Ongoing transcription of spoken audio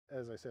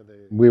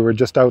We were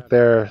just out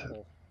there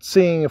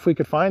seeing if we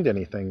could find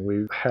anything.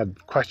 We had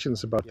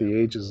questions about the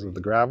ages of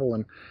the gravel,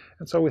 and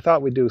so we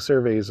thought we'd do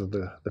surveys of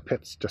the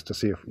pits just to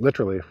see if,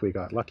 literally, if we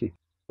got lucky.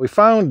 We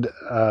found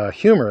a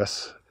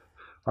humerus,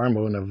 arm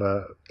bone of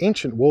an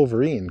ancient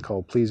wolverine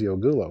called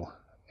Plesiogulo,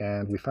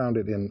 and we found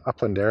it in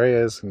upland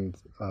areas in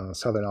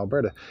southern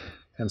Alberta.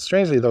 And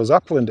strangely, those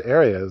upland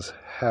areas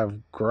have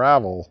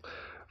gravel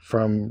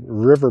from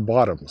river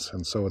bottoms,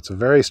 and so it's a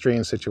very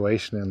strange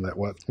situation in that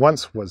what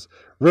once was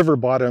river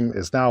bottom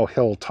is now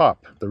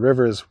hilltop. The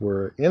rivers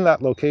were in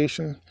that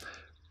location,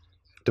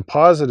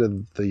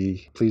 deposited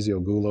the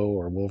Plesiogulo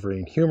or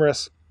wolverine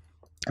humerus,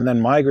 and then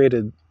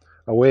migrated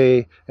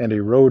away and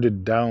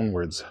eroded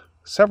downwards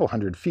several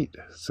hundred feet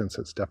since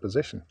its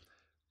deposition.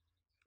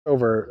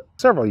 Over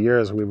several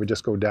years, we would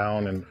just go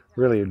down and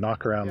really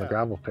knock around the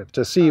gravel pit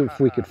to see if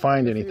we could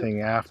find anything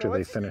after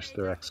they finished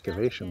their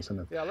excavations.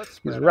 And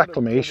these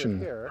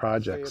reclamation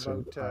projects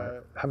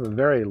have a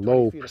very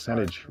low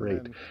percentage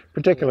rate,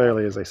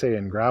 particularly, as I say,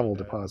 in gravel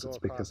deposits,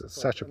 because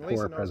it's such a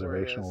poor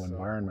preservational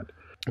environment.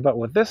 But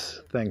with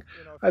this thing,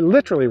 I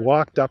literally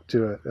walked up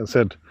to it and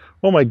said,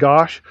 "Oh my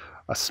gosh,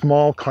 a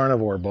small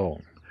carnivore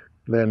bone."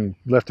 Then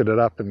lifted it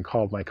up and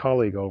called my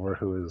colleague over,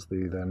 who is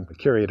the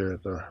curator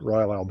at the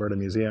Royal Alberta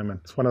Museum. And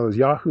it's one of those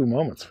Yahoo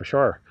moments for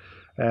sure.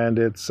 And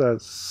it's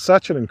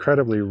such an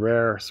incredibly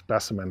rare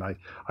specimen.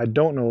 I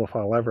don't know if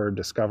I'll ever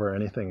discover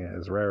anything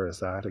as rare as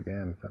that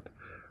again, but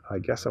I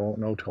guess I won't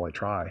know till I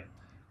try.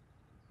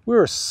 We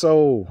were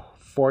so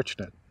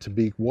fortunate to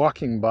be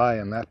walking by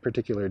on that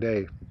particular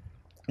day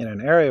in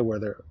an area where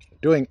they're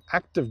doing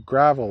active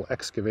gravel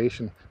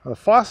excavation. The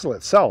fossil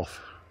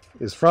itself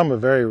is from a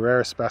very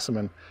rare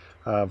specimen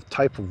of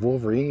type of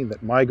wolverine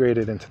that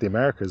migrated into the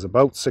Americas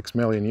about 6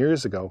 million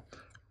years ago,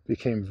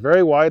 became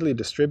very widely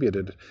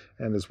distributed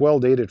and is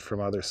well dated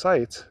from other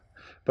sites,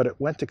 but it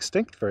went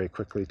extinct very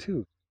quickly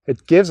too.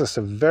 It gives us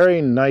a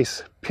very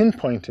nice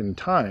pinpoint in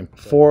time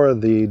for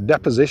the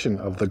deposition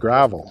of the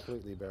gravel,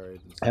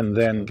 and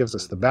then gives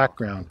us the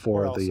background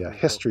for the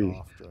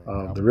history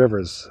of the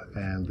rivers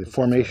and the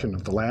formation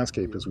of the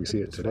landscape as we see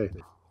it today.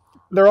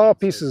 They're all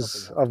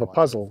pieces of a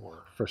puzzle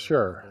for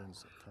sure.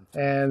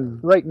 And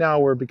right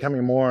now we're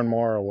becoming more and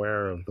more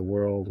aware of the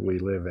world we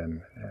live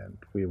in, and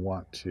we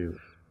want to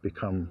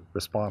become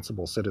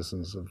responsible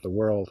citizens of the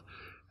world.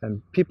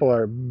 And people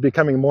are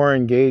becoming more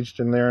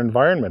engaged in their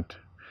environment.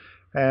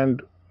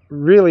 And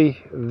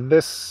really,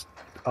 this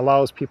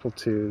allows people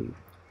to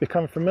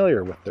become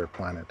familiar with their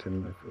planet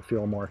and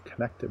feel more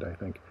connected, I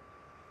think.